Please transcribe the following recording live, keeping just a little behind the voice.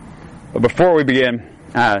But before we begin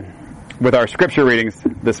with our scripture readings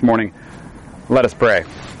this morning, let us pray.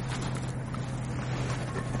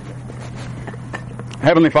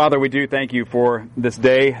 Heavenly Father, we do thank you for this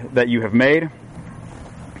day that you have made.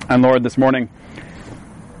 And Lord, this morning,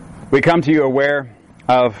 we come to you aware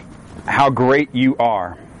of how great you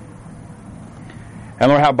are. And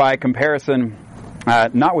Lord, how by comparison,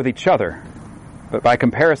 not with each other, but by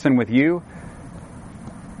comparison with you,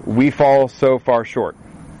 we fall so far short.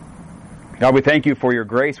 God, we thank you for your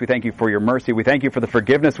grace. We thank you for your mercy. We thank you for the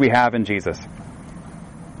forgiveness we have in Jesus.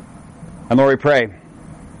 And Lord, we pray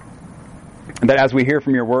that as we hear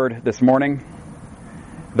from your word this morning,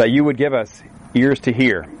 that you would give us ears to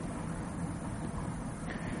hear.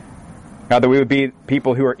 God, that we would be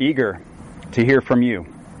people who are eager to hear from you.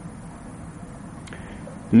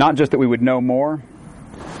 Not just that we would know more,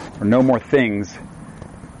 or know more things,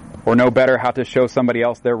 or know better how to show somebody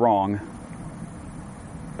else they're wrong,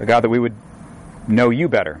 but God, that we would know you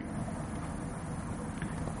better.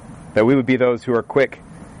 That we would be those who are quick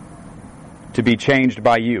to be changed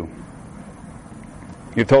by you.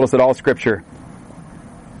 You've told us that all Scripture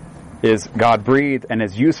is God-breathed and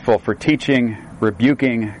is useful for teaching,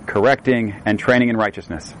 rebuking, correcting, and training in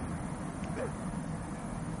righteousness.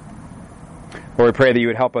 Lord, we pray that you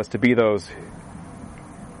would help us to be those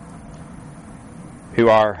who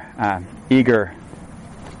are eager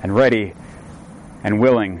and ready and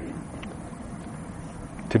willing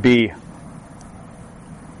to be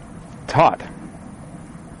taught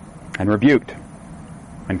and rebuked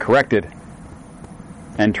and corrected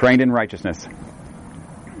and trained in righteousness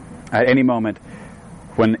at any moment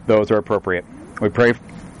when those are appropriate. We pray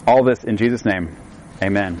all this in Jesus' name.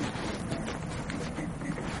 Amen.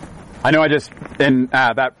 I know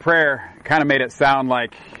that prayer kind of made it sound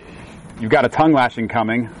like you've got a tongue lashing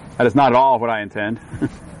coming. That is not at all what I intend.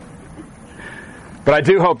 But I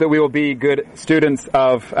do hope that we will be good students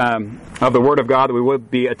of the Word of God, that we will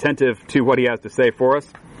be attentive to what He has to say for us.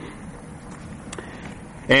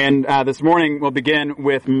 And this morning we'll begin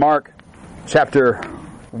with Mark chapter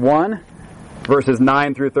 1, verses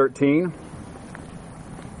 9 through 13.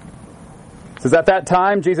 It says, "At that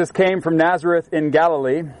time Jesus came from Nazareth in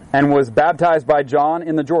Galilee and was baptized by John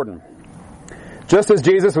in the Jordan. Just as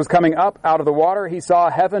Jesus was coming up out of the water, he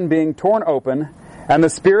saw heaven being torn open and the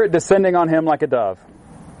Spirit descending on him like a dove.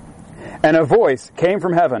 And a voice came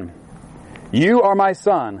from heaven, 'You are my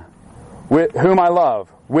Son, with whom I love.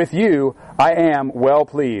 With you I am well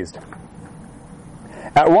pleased.'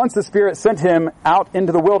 At once the Spirit sent him out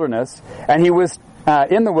into the wilderness, and he was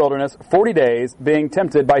in the wilderness 40 days, being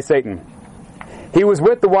tempted by Satan. He was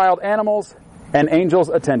with the wild animals, and angels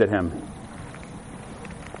attended him."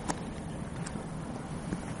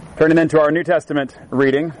 Turning then to our New Testament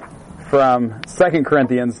reading from 2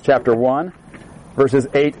 Corinthians chapter 1, verses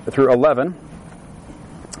 8 through 11.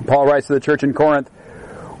 Paul writes to the church in Corinth,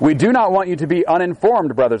 "We do not want you to be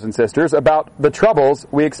uninformed, brothers and sisters, about the troubles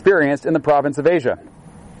we experienced in the province of Asia.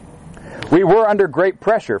 We were under great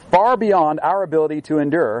pressure, far beyond our ability to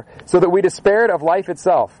endure, so that we despaired of life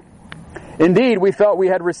itself. Indeed, we felt we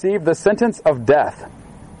had received the sentence of death.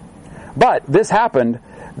 But this happened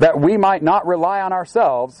that we might not rely on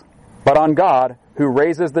ourselves, but on God who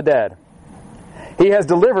raises the dead. He has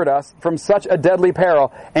delivered us from such a deadly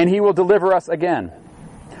peril, and He will deliver us again.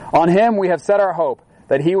 On Him we have set our hope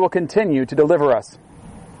that He will continue to deliver us,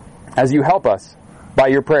 as you help us by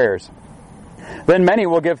your prayers. Then many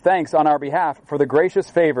will give thanks on our behalf for the gracious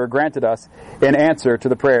favor granted us in answer to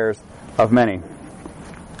the prayers of many."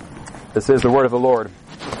 This is the word of the Lord.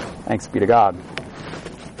 Thanks be to God.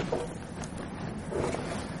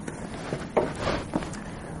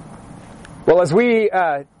 Well, as we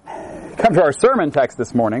come to our sermon text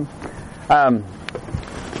this morning,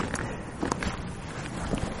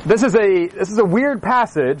 this is a weird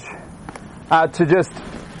passage to just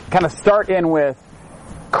kind of start in with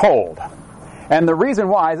cold. And the reason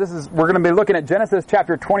why is we're going to be looking at Genesis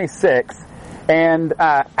chapter 26, and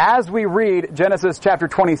as we read Genesis chapter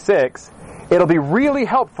 26, it'll be really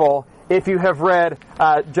helpful if you have read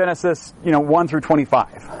Genesis 1 through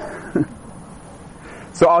 25.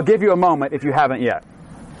 So I'll give you a moment if you haven't yet.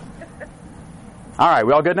 All right,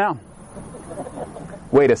 we all good now?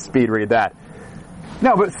 Way to speed read that.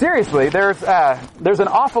 No, but seriously, there's an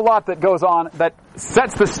awful lot that goes on that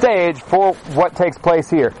sets the stage for what takes place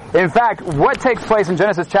here. In fact, what takes place in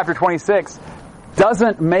Genesis chapter 26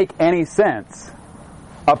 doesn't make any sense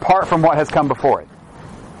apart from what has come before it.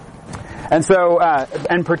 And so,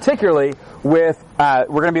 and particularly with, we're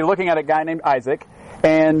going to be looking at a guy named Isaac,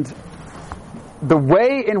 and the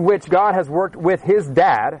way in which God has worked with his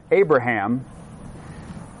dad, Abraham,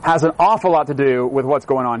 has an awful lot to do with what's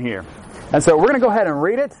going on here. And so we're going to go ahead and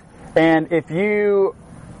read it. And if you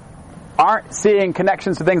aren't seeing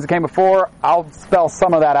connections to things that came before, I'll spell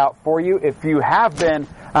some of that out for you. If you have been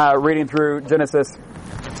reading through Genesis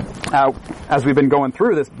as we've been going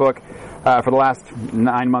through this book for the last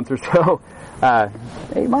 9 months or so,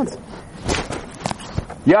 8 months,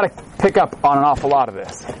 you ought to pick up on an awful lot of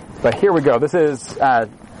this. But here we go. This is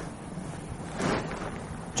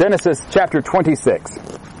Genesis chapter 26.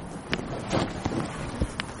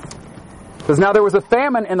 It says, "Now there was a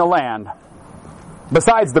famine in the land,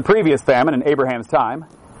 besides the previous famine in Abraham's time,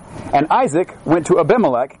 and Isaac went to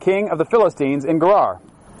Abimelech, king of the Philistines, in Gerar.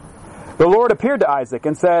 The Lord appeared to Isaac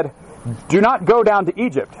and said, 'Do not go down to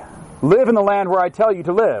Egypt. Live in the land where I tell you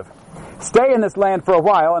to live. Stay in this land for a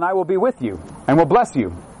while, and I will be with you, and will bless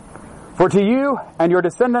you. For to you and your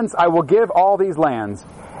descendants I will give all these lands,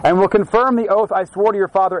 and will confirm the oath I swore to your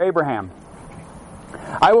father Abraham.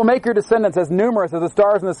 I will make your descendants as numerous as the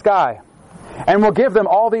stars in the sky, and will give them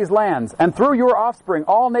all these lands, and through your offspring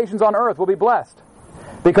all nations on earth will be blessed,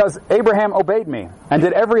 because Abraham obeyed me, and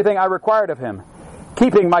did everything I required of him,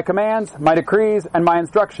 keeping my commands, my decrees, and my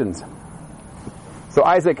instructions.'" So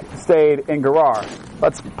Isaac stayed in Gerar.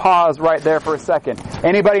 Let's pause right there for a second.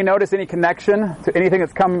 Anybody notice any connection to anything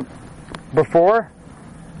that's come before?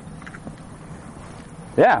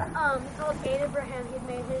 Yeah. He told Abraham he'd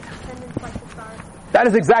made his descendants like the stars. That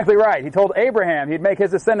is exactly right. He told Abraham he'd make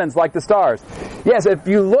his descendants like the stars. Yes, if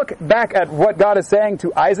you look back at what God is saying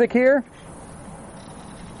to Isaac here,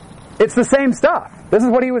 it's the same stuff. This is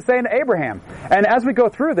what he was saying to Abraham. And as we go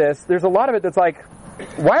through this, there's a lot of it that's like,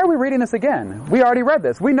 why are we reading this again? We already read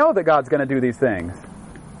this. We know that God's going to do these things.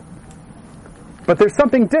 But there's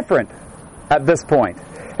something different at this point.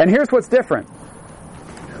 And here's what's different.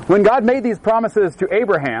 When God made these promises to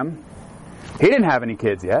Abraham, he didn't have any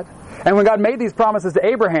kids yet. And when God made these promises to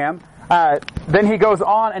Abraham, then he goes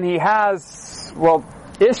on and he has,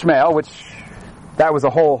 Ishmael, which that was a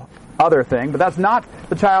whole other thing, but that's not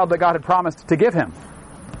the child that God had promised to give him.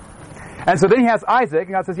 And so then he has Isaac,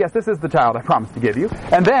 and God says, yes, this is the child I promised to give you.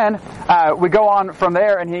 And then we go on from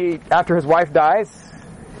there, and after his wife dies,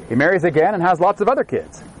 he marries again and has lots of other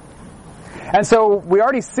kids. And so we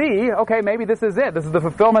already see, okay, maybe this is it. This is the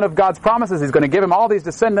fulfillment of God's promises. He's going to give him all these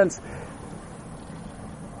descendants.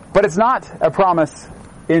 But it's not a promise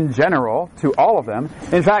in general to all of them.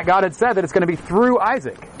 In fact, God had said that it's going to be through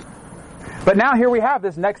Isaac. But now here we have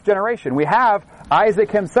this next generation. We have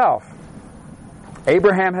Isaac himself.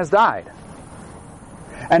 Abraham has died.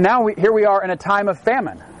 And now here we are in a time of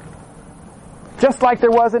famine. Just like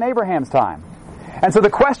there was in Abraham's time. And so the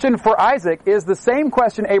question for Isaac is the same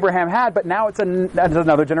question Abraham had, but now it's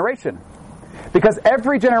another generation. Because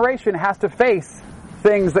every generation has to face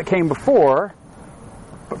things that came before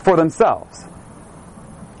for themselves.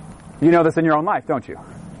 You know this in your own life, don't you?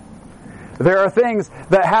 There are things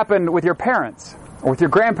that happened with your parents or with your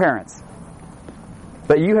grandparents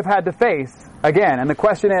that you have had to face again. And the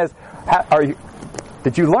question is,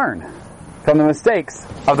 did you learn from the mistakes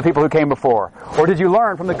of the people who came before? Or did you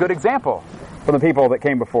learn from the good example from the people that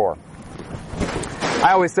came before?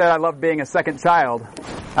 I always said I loved being a second child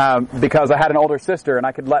because I had an older sister and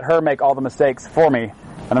I could let her make all the mistakes for me,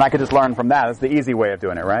 and then I could just learn from that. It's the easy way of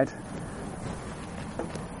doing it, right?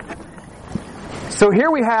 So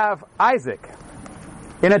here we have Isaac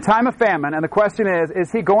in a time of famine, and the question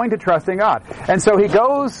is he going to trust in God? And so he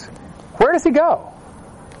goes, where does he go?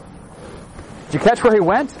 Did you catch where he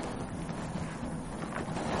went?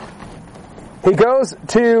 He goes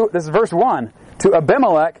to, this is verse 1, to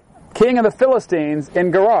Abimelech, king of the Philistines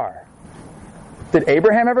in Gerar. Did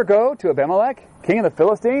Abraham ever go to Abimelech, king of the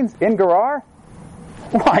Philistines in Gerar?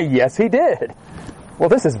 Why, yes, he did. Well,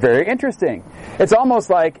 this is very interesting. It's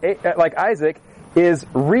almost like Isaac is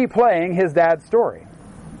replaying his dad's story.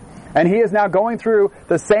 And he is now going through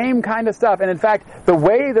the same kind of stuff. And in fact, the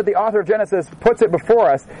way that the author of Genesis puts it before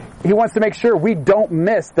us, he wants to make sure we don't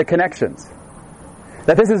miss the connections.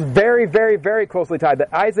 That this is very, very, very closely tied.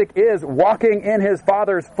 That Isaac is walking in his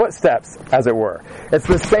father's footsteps, as it were. It's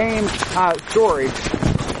the same story,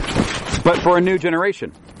 but for a new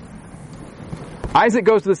generation. Isaac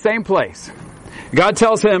goes to the same place. God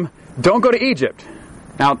tells him, don't go to Egypt.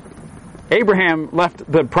 Now, Abraham left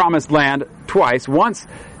the promised land twice. Once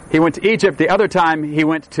he went to Egypt. The other time he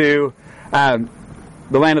went to the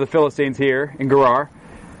land of the Philistines here in Gerar.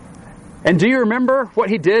 And do you remember what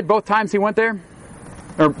he did both times he went there?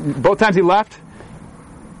 Or both times he left?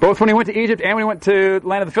 Both when he went to Egypt and when he went to the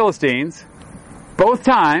land of the Philistines. Both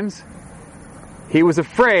times he was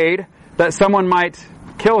afraid that someone might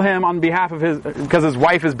kill him on behalf of because his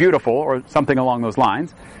wife is beautiful or something along those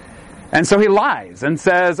lines. And so he lies and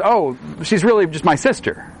says, oh, she's really just my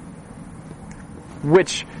sister,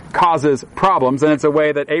 which causes problems. And it's a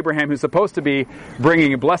way that Abraham, who's supposed to be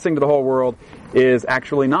bringing a blessing to the whole world, is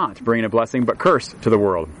actually not bringing a blessing but curse to the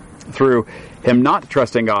world through him not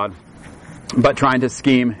trusting God but trying to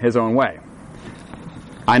scheme his own way.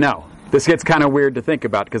 I know. This gets kind of weird to think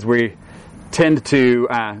about because we tend to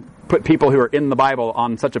put people who are in the Bible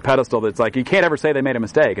on such a pedestal that it's like, you can't ever say they made a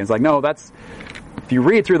mistake. And it's like, no, if you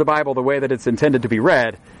read through the Bible the way that it's intended to be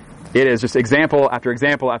read, it is just example after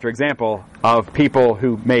example after example of people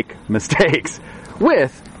who make mistakes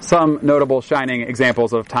with some notable shining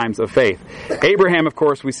examples of times of faith. Abraham, of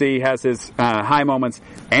course, we see has his high moments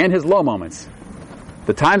and his low moments.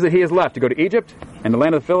 The times that he has left to go to Egypt and the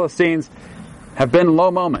land of the Philistines have been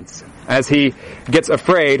low moments as he gets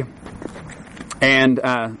afraid and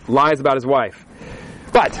lies about his wife.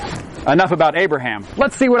 But enough about Abraham.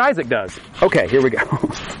 Let's see what Isaac does. Okay, here we go.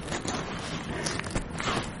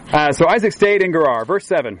 So Isaac stayed in Gerar. Verse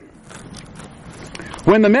 7.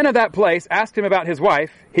 When the men of that place asked him about his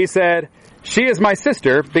wife, he said, "She is my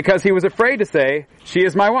sister," because he was afraid to say, "She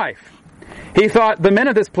is my wife." He thought the men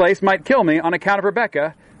of this place might kill me on account of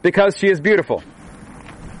Rebekah, because she is beautiful.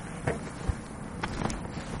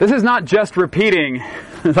 This is not just repeating,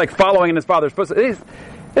 like following in his father's footsteps.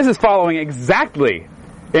 This is following exactly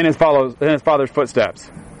in his father's footsteps.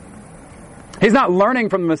 He's not learning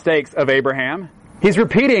from the mistakes of Abraham. He's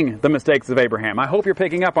repeating the mistakes of Abraham. I hope you're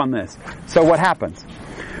picking up on this. So what happens?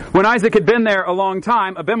 When Isaac had been there a long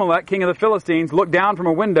time, Abimelech, king of the Philistines, looked down from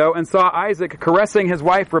a window and saw Isaac caressing his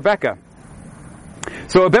wife Rebekah.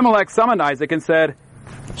 So Abimelech summoned Isaac and said,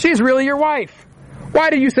 "She's really your wife.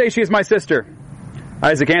 Why do you say she is my sister?"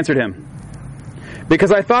 Isaac answered him,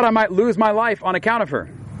 "Because I thought I might lose my life on account of her."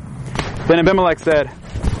 Then Abimelech said,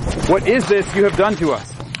 "What is this you have done to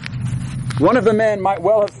us? One of the men might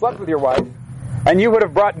well have slept with your wife, and you would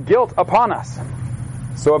have brought guilt upon us."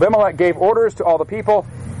 So Abimelech gave orders to all the people,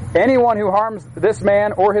 "Anyone who harms this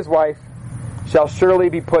man or his wife shall surely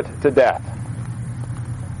be put to death."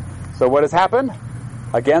 So what has happened?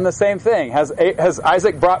 Again, the same thing. Has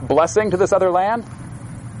Isaac brought blessing to this other land?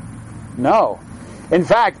 No. In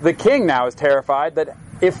fact, the king now is terrified that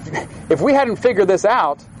if we hadn't figured this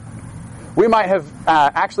out, we might have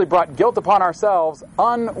actually brought guilt upon ourselves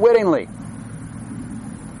unwittingly.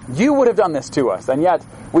 You would have done this to us, and yet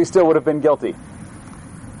we still would have been guilty.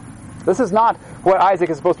 This is not what Isaac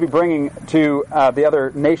is supposed to be bringing to the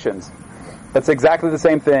other nations. It's exactly the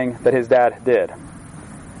same thing that his dad did.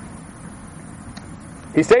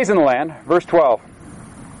 He stays in the land. Verse 12.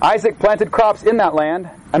 Isaac planted crops in that land,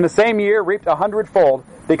 and the same year reaped 100-fold,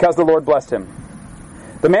 because the Lord blessed him.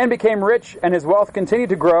 The man became rich, and his wealth continued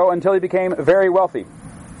to grow until he became very wealthy.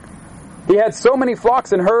 He had so many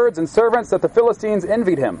flocks and herds and servants that the Philistines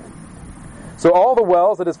envied him. So all the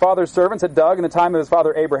wells that his father's servants had dug in the time of his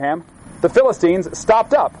father Abraham, the Philistines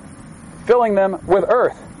stopped up, filling them with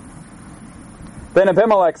earth. Then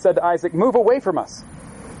Abimelech said to Isaac, "Move away from us.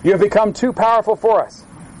 You have become too powerful for us."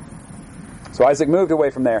 So Isaac moved away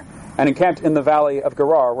from there and encamped in the valley of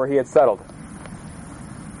Gerar, where he had settled.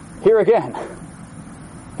 Here again,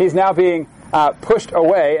 he's now being pushed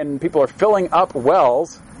away, and people are filling up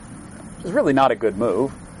wells, which is really not a good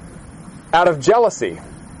move, out of jealousy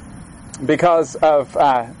because of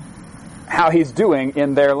how he's doing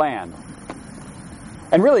in their land.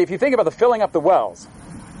 And really, if you think about the filling up the wells,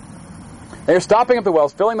 they're stopping up the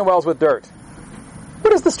wells, filling the wells with dirt.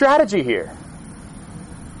 What is the strategy here?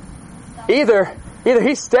 Either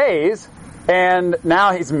he stays and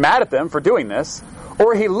now he's mad at them for doing this,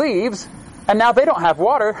 or he leaves and now they don't have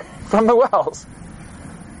water from the wells.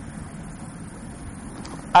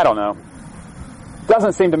 I don't know.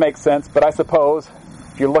 Doesn't seem to make sense, but I suppose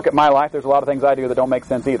if you look at my life, there's a lot of things I do that don't make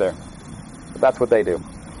sense either. But that's what they do.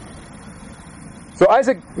 So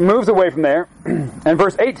Isaac moves away from there, and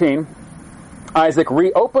verse 18, Isaac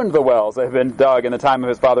reopened the wells that had been dug in the time of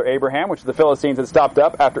his father Abraham, which the Philistines had stopped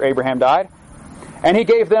up after Abraham died, and he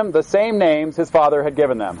gave them the same names his father had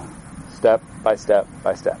given them, step by step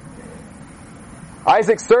by step.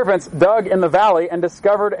 Isaac's servants dug in the valley and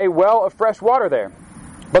discovered a well of fresh water there.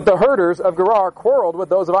 But the herders of Gerar quarreled with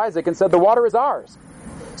those of Isaac and said, "The water is ours."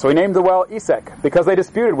 So he named the well Esek, because they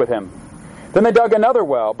disputed with him. Then they dug another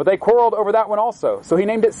well, but they quarreled over that one also. So he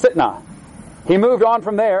named it Sitnah. He moved on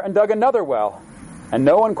from there and dug another well, and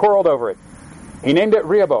no one quarreled over it. He named it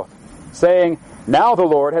Rehoboth, saying, "Now the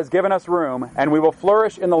Lord has given us room, and we will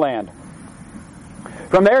flourish in the land."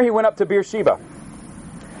 From there he went up to Beersheba.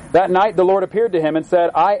 That night the Lord appeared to him and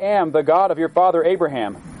said, "I am the God of your father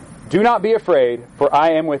Abraham. Do not be afraid, for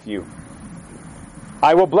I am with you.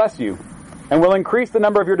 I will bless you, and will increase the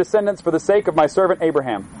number of your descendants for the sake of my servant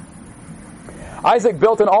Abraham." Isaac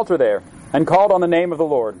built an altar there and called on the name of the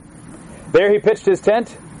Lord. There he pitched his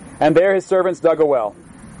tent, and there his servants dug a well.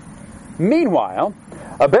 Meanwhile,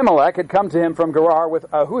 Abimelech had come to him from Gerar with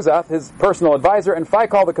Ahuzath, his personal advisor, and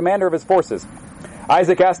Phicol, the commander of his forces.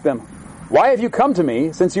 Isaac asked them, "Why have you come to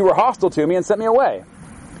me, since you were hostile to me and sent me away?"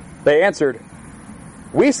 They answered,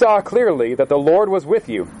 "We saw clearly that the Lord was with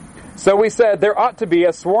you. So we said, there ought to be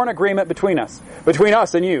a sworn agreement between us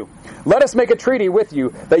and you. Let us make a treaty with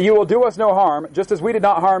you that you will do us no harm, just as we did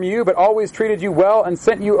not harm you, but always treated you well and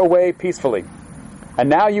sent you away peacefully. And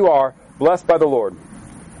now you are blessed by the Lord."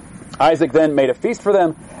 Isaac then made a feast for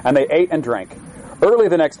them, and they ate and drank. Early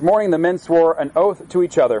the next morning the men swore an oath to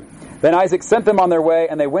each other. Then Isaac sent them on their way,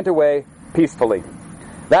 and they went away peacefully.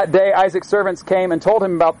 That day Isaac's servants came and told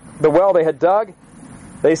him about the well they had dug.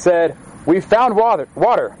 They said, "We found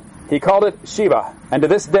water." He called it Sheba, and to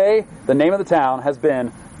this day the name of the town has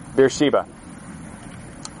been Beersheba.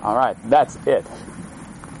 All right, that's it.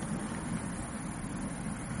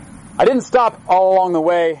 I didn't stop all along the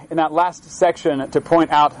way in that last section to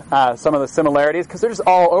point out some of the similarities, because they're just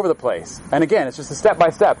all over the place. And again, it's just a step by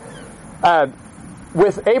step.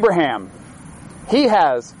 With Abraham, he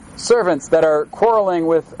has servants that are quarreling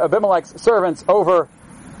with Abimelech's servants over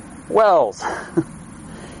wells.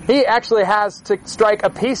 He actually has to strike a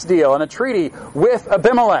peace deal and a treaty with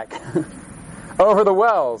Abimelech over the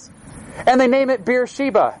wells. And they name it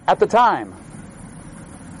Beersheba at the time.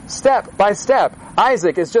 Step by step,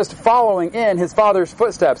 Isaac is just following in his father's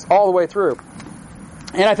footsteps all the way through.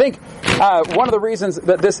 And I think one of the reasons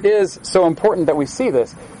that this is so important that we see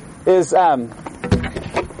this is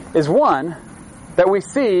one, that we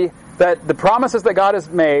see that the promises that God has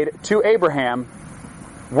made to Abraham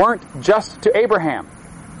weren't just to Abraham,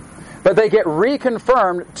 but they get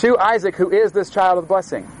reconfirmed to Isaac, who is this child of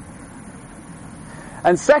blessing.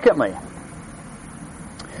 And secondly,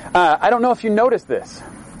 I don't know if you noticed this,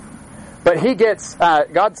 but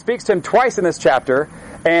God speaks to him twice in this chapter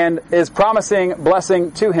and is promising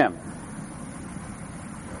blessing to him.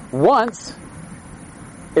 Once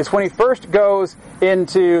is when he first goes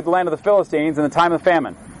into the land of the Philistines in the time of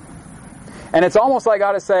famine. And it's almost like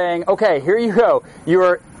God is saying, okay, here you go.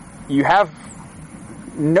 You have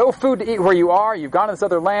no food to eat where you are. You've gone to this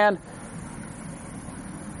other land.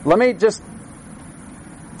 Let me just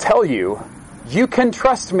tell you, you can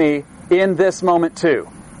trust me in this moment too.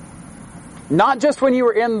 Not just when you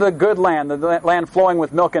were in the good land, the land flowing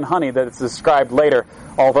with milk and honey that it's described later,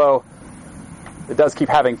 although it does keep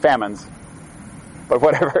having famines. But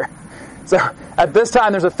whatever. So at this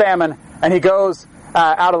time there's a famine, and he goes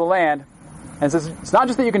out of the land and says, it's not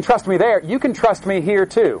just that you can trust me there, you can trust me here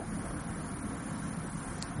too.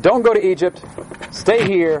 Don't go to Egypt. Stay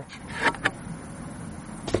here.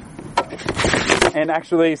 And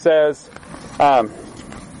actually says,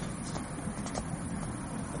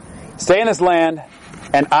 stay in this land,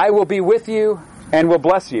 and I will be with you and will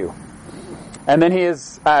bless you. And then he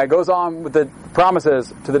goes on with the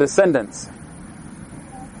promises to the descendants.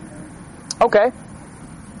 Okay.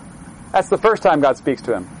 That's the first time God speaks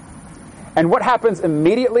to him. And what happens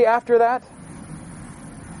immediately after that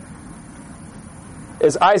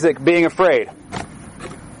is Isaac being afraid.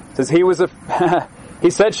 It says he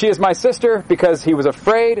said, "She is my sister," because he was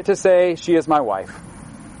afraid to say, "She is my wife."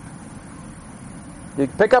 You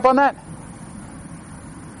pick up on that?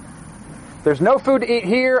 There's no food to eat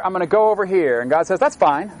here, I'm going to go over here. And God says, that's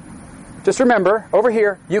fine. Just remember, over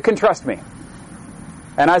here, you can trust me.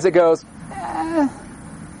 And Isaac goes,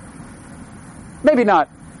 maybe not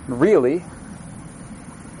really,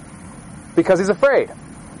 because he's afraid.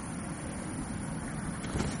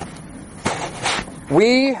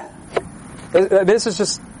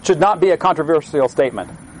 This should not be a controversial statement.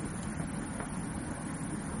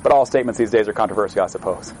 But all statements these days are controversial, I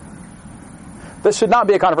suppose. This should not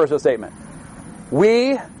be a controversial statement.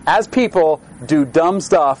 We, as people, do dumb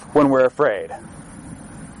stuff when we're afraid.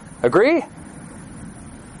 Agree?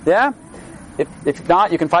 Yeah? If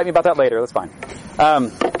not, you can fight me about that later. That's fine.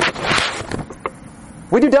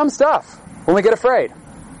 We do dumb stuff when we get afraid.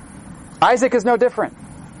 Isaac is no different.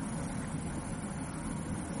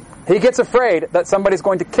 He gets afraid that somebody's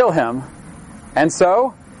going to kill him, and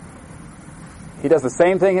so he does the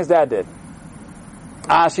same thing his dad did.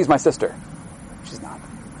 She's my sister. She's not.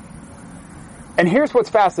 And here's what's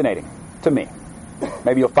fascinating to me.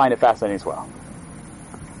 Maybe you'll find it fascinating as well.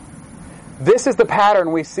 This is the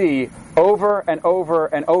pattern we see over and over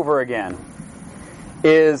and over again.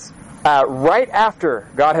 Is right after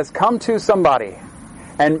God has come to somebody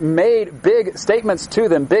and made big statements to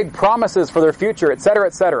them, big promises for their future, etc.,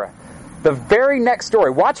 etc., the very next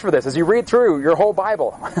story, watch for this as you read through your whole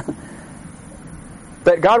Bible,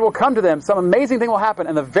 that God will come to them, some amazing thing will happen,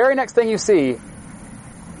 and the very next thing you see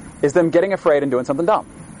is them getting afraid and doing something dumb.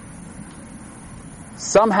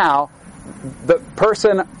 Somehow, the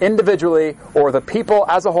person individually or the people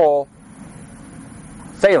as a whole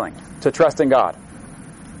failing to trust in God.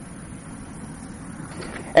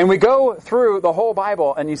 And we go through the whole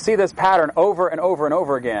Bible and you see this pattern over and over and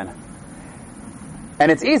over again.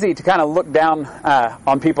 And it's easy to kind of look down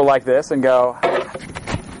on people like this and go,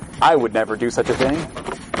 I would never do such a thing.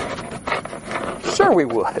 Sure we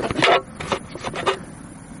would.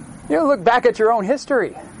 You know, look back at your own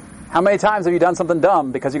history. How many times have you done something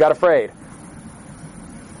dumb because you got afraid?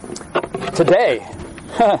 Today,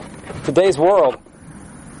 today's world,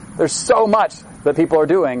 there's so much that people are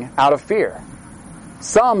doing out of fear.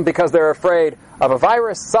 Some because they're afraid of a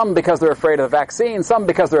virus, some because they're afraid of the vaccine, some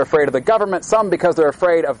because they're afraid of the government, some because they're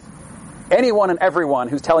afraid of anyone and everyone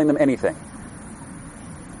who's telling them anything.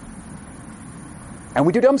 And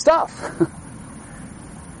we do dumb stuff.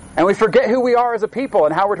 And we forget who we are as a people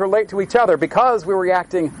and how we're to relate to each other because we're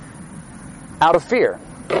reacting out of fear.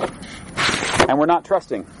 And we're not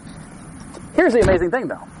trusting. Here's the amazing thing,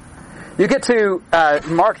 though. You get to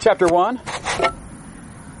Mark chapter 1.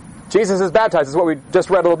 Jesus is baptized. This is what we just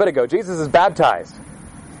read a little bit ago. Jesus is baptized.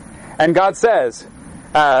 And God says,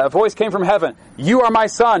 a voice came from heaven, "You are my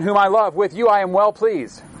son, whom I love. With you I am well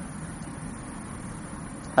pleased."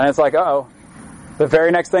 And it's like, uh-oh. The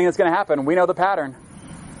very next thing that's going to happen, we know the pattern.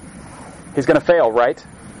 He's going to fail, right?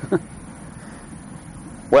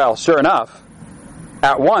 Well, sure enough,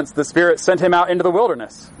 at once the Spirit sent him out into the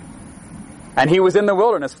wilderness. And he was in the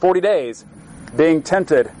wilderness 40 days, being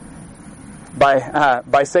tempted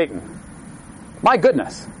by Satan. My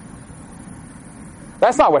goodness.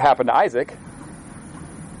 That's not what happened to Isaac.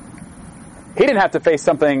 He didn't have to face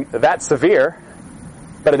something that severe,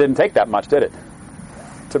 but it didn't take that much, did it?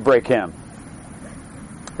 To break him.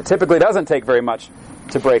 It typically doesn't take very much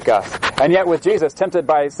to break us. And yet with Jesus, tempted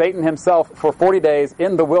by Satan himself for 40 days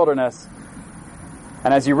in the wilderness,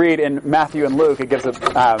 and as you read in Matthew and Luke, it gives a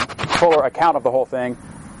fuller account of the whole thing,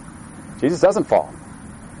 Jesus doesn't fall.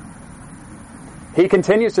 He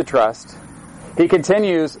continues to trust. He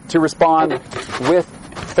continues to respond with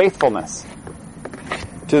faithfulness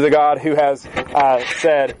to the God who has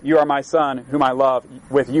said, "You are my son, whom I love.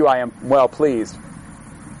 With you I am well pleased."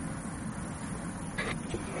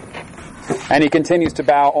 And he continues to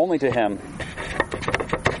bow only to him,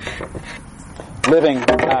 living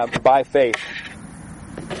by faith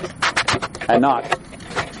and not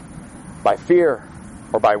by fear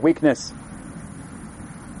or by weakness.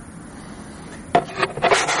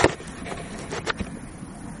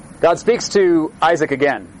 God speaks to Isaac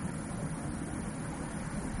again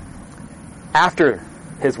after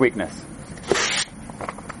his weakness.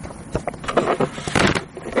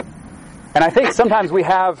 And I think sometimes we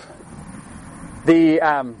have the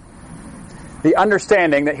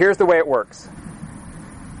understanding that here's the way it works.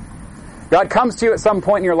 God comes to you at some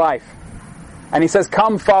point in your life and he says,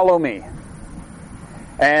 "Come follow me.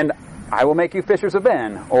 And I will make you fishers of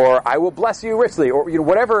men," or "I will bless you richly," or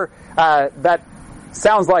whatever that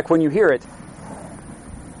sounds like when you hear it.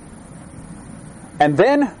 And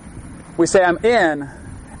then we say, "I'm in,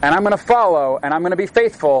 and I'm going to follow, and I'm going to be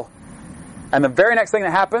faithful." And the very next thing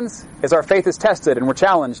that happens is our faith is tested, and we're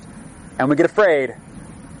challenged, and we get afraid,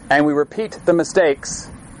 and we repeat the mistakes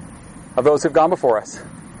of those who've gone before us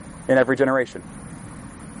in every generation.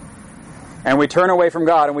 And we turn away from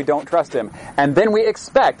God, and we don't trust Him. And then we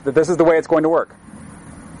expect that this is the way it's going to work.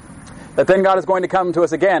 That then God is going to come to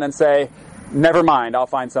us again and say, "Never mind, I'll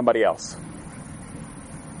find somebody else."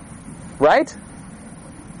 Right?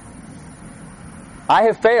 I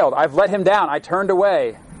have failed. I've let him down. I turned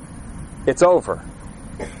away. It's over.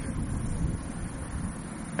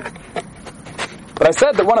 But I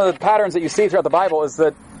said that one of the patterns that you see throughout the Bible is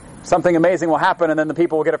that something amazing will happen and then the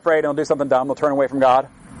people will get afraid and they'll do something dumb. They'll turn away from God.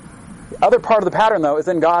 The other part of the pattern, though, is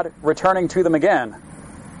then God returning to them again.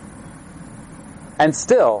 And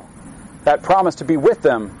still, that promise to be with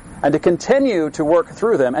them and to continue to work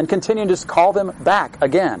through them and continue to just call them back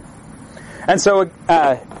again. And so,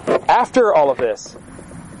 after all of this,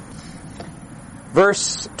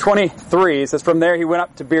 verse 23 says, "From there he went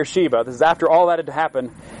up to Beersheba." This is after all that had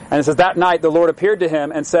happened. And it says, "That night the Lord appeared to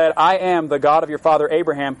him and said, 'I am the God of your father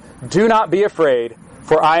Abraham. Do not be afraid,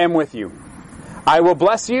 for I am with you. I will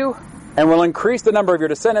bless you and will increase the number of your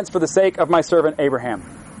descendants for the sake of my servant Abraham.'"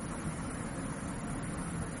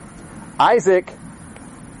 Isaac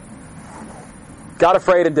got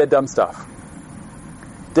afraid and did dumb stuff.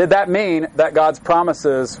 Did that mean that God's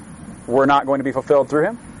promises were not going to be fulfilled through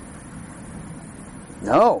him?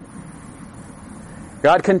 No.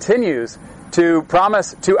 God continues to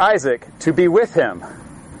promise to Isaac to be with him,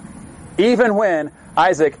 even when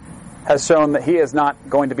Isaac has shown that he is not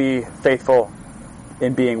going to be faithful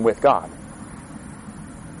in being with God.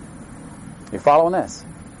 You following this?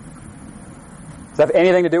 Does that have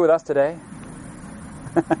anything to do with us today?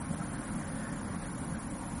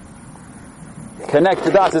 Connect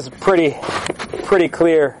the dots is pretty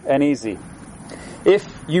clear and easy. If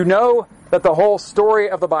you know that the whole story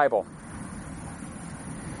of the Bible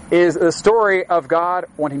is the story of God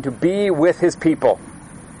wanting to be with His people,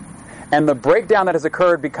 and the breakdown that has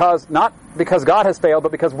occurred not because God has failed,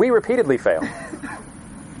 but because we repeatedly fail,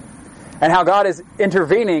 and how God is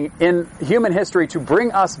intervening in human history to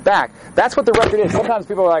bring us back. That's what the record is. Sometimes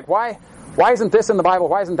people are like, why isn't this in the Bible?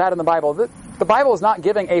 Why isn't that in the Bible? The Bible is not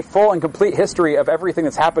giving a full and complete history of everything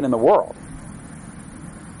that's happened in the world.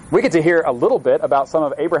 We get to hear a little bit about some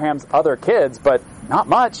of Abraham's other kids, but not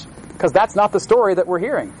much, because that's not the story that we're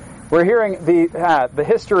hearing. We're hearing the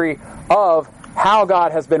history of how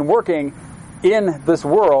God has been working in this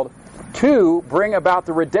world to bring about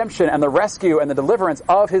the redemption and the rescue and the deliverance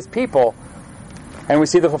of His people. And we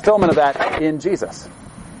see the fulfillment of that in Jesus.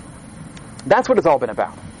 That's what it's all been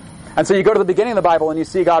about. And so you go to the beginning of the Bible and you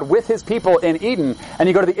see God with His people in Eden, and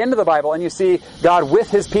you go to the end of the Bible and you see God with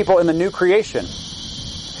His people in the new creation.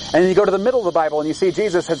 And then you go to the middle of the Bible and you see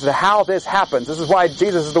Jesus as to how this happens. This is why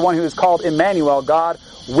Jesus is the one who is called Emmanuel, God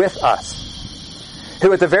with us.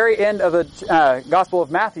 Who at the very end of the Gospel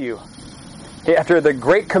of Matthew, after the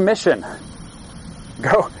Great Commission,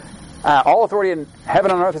 all authority in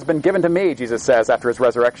heaven and on earth has been given to me, Jesus says after His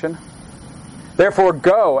resurrection. Therefore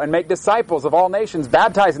go and make disciples of all nations,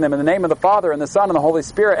 baptizing them in the name of the Father and the Son and the Holy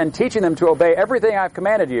Spirit, and teaching them to obey everything I've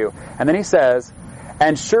commanded you. And then He says,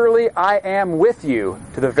 and surely I am with you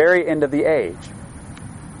to the very end of the age.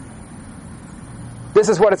 This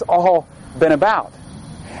is what it's all been about.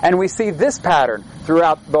 And we see this pattern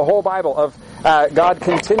throughout the whole Bible of God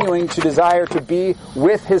continuing to desire to be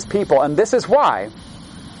with His people. And this is why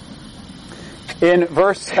in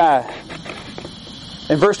verse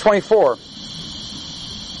 24,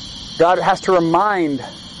 God has to remind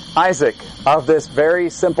Isaac of this very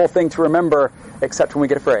simple thing to remember, except when we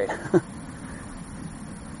get afraid.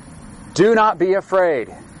 Do not be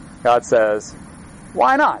afraid, God says.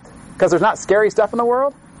 Why not? Because there's not scary stuff in the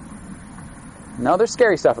world? No, there's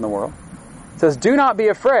scary stuff in the world. It says, do not be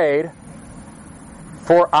afraid,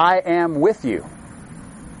 for I am with you.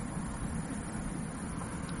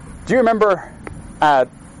 Do you remember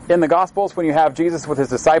in the Gospels when you have Jesus with His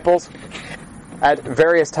disciples at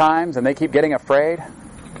various times and they keep getting afraid?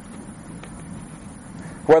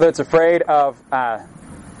 Whether it's afraid of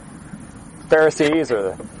Pharisees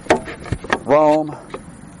or Rome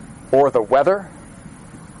or the weather,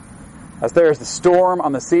 as there's the storm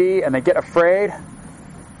on the sea and they get afraid.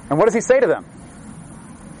 And what does He say to them?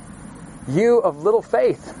 You of little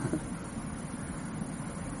faith.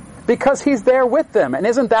 Because He's there with them. And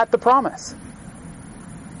isn't that the promise?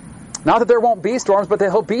 Not that there won't be storms, but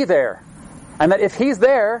that He'll be there. And that if He's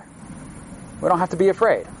there, we don't have to be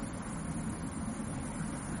afraid.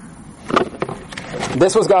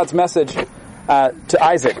 This was God's message to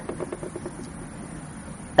Isaac.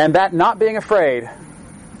 And that not being afraid,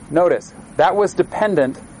 notice, that was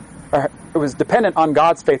dependent on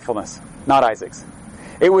God's faithfulness, not Isaac's.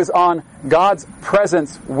 It was on God's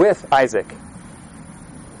presence with Isaac,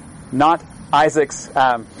 not Isaac's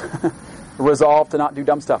resolve to not do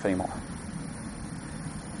dumb stuff anymore.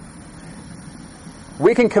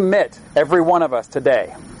 We can commit, every one of us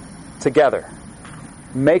today, together,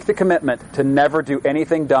 make the commitment to never do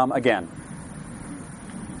anything dumb again.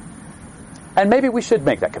 And maybe we should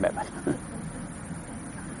make that commitment.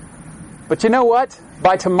 But you know what?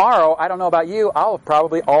 By tomorrow, I don't know about you, I'll have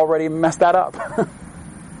probably already messed that up.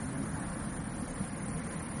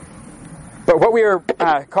 But what we are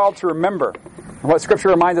called to remember, what Scripture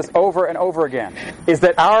reminds us over and over again, is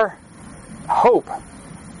that our hope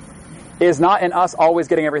is not in us always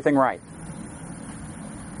getting everything right.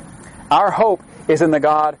 Our hope is in the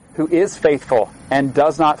God who is faithful and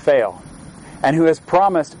does not fail, and who has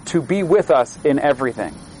promised to be with us in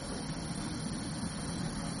everything.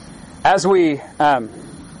 As we go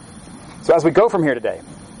from here today,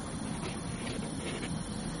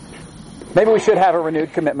 maybe we should have a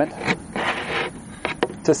renewed commitment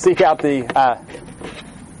to seek out the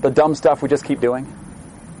dumb stuff we just keep doing,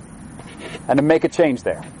 and to make a change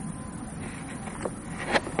there.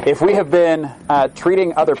 If we have been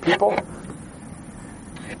treating other people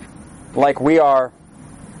like we are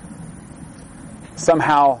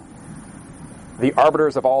somehow the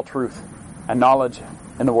arbiters of all truth and knowledge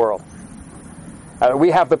in the world,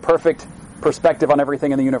 We have the perfect perspective on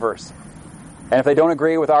everything in the universe. And if they don't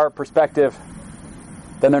agree with our perspective,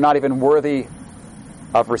 then they're not even worthy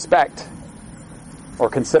of respect or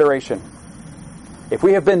consideration. If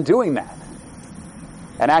we have been doing that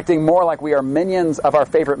and acting more like we are minions of our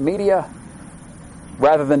favorite media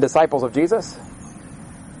rather than disciples of Jesus,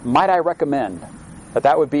 might I recommend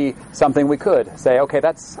that would be something we could say, okay,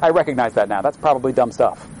 I recognize that now. That's probably dumb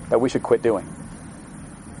stuff that we should quit doing.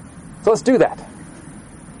 So let's do that.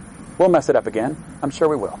 We'll mess it up again. I'm sure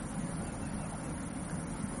we will.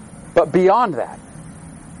 But beyond that,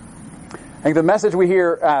 I think the message we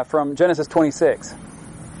hear from Genesis 26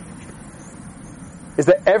 is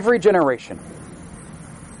that every generation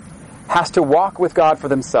has to walk with God for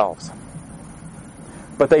themselves.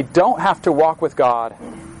 But they don't have to walk with God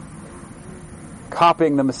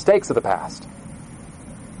copying the mistakes of the past.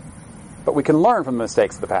 But we can learn from the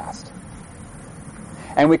mistakes of the past.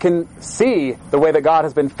 And we can see the way that God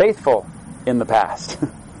has been faithful in the past.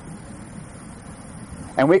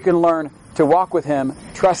 And we can learn to walk with Him,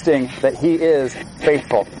 trusting that He is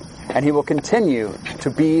faithful. And He will continue to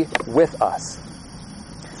be with us.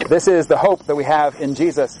 This is the hope that we have in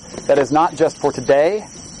Jesus, that is not just for today,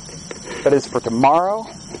 but is for tomorrow.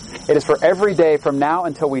 It is for every day from now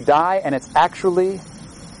until we die, and it's actually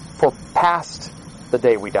for past the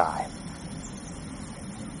day we die.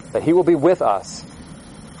 That He will be with us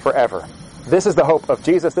forever. This is the hope of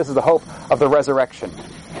Jesus. This is the hope of the resurrection.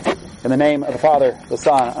 In the name of the Father, the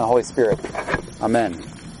Son, and the Holy Spirit. Amen.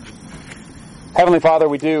 Heavenly Father,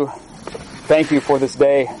 we do thank You for this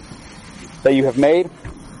day that You have made.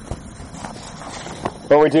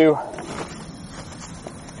 Lord, we do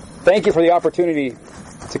thank You for the opportunity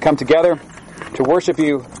to come together, to worship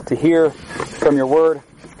You, to hear from Your word,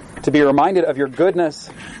 to be reminded of Your goodness,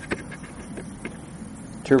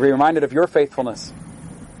 to be reminded of Your faithfulness,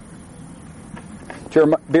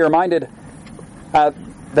 to be reminded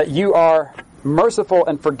that You are merciful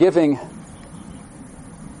and forgiving,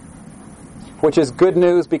 which is good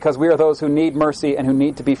news because we are those who need mercy and who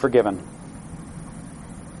need to be forgiven.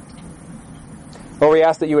 Lord, we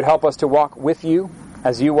ask that You would help us to walk with You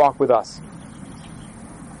as You walk with us.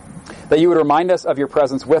 That You would remind us of Your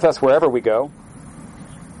presence with us wherever we go.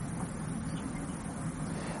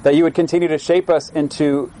 That You would continue to shape us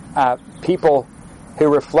into people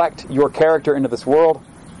who reflect Your character into this world.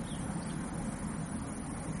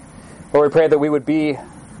 Lord, we pray that we would be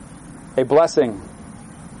a blessing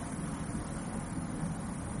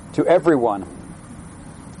to everyone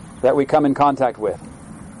that we come in contact with.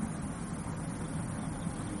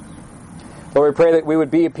 Lord, we pray that we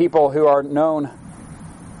would be a people who are known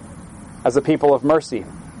as a people of mercy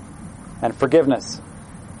and forgiveness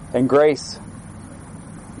and grace,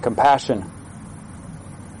 and compassion.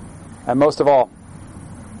 And most of all,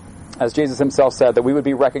 as Jesus Himself said, that we would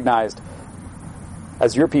be recognized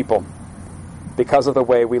as Your people because of the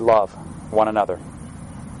way we love one another.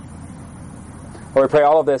 Lord, we pray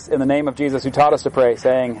all of this in the name of Jesus, who taught us to pray,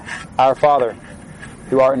 saying, Our Father,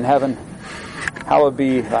 who art in heaven, hallowed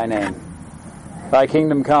be Thy name. Thy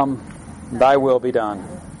kingdom come, Thy will be done,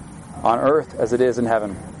 on earth as it is in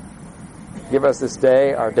heaven. Give us this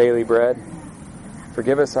day our daily bread.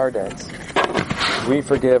 Forgive us our debts, as we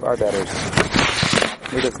forgive our debtors.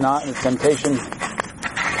 Lead us not into temptation,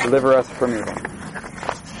 deliver us from evil.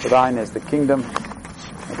 For Thine is the kingdom,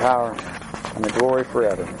 the power, and the glory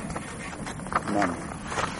forever. Amen.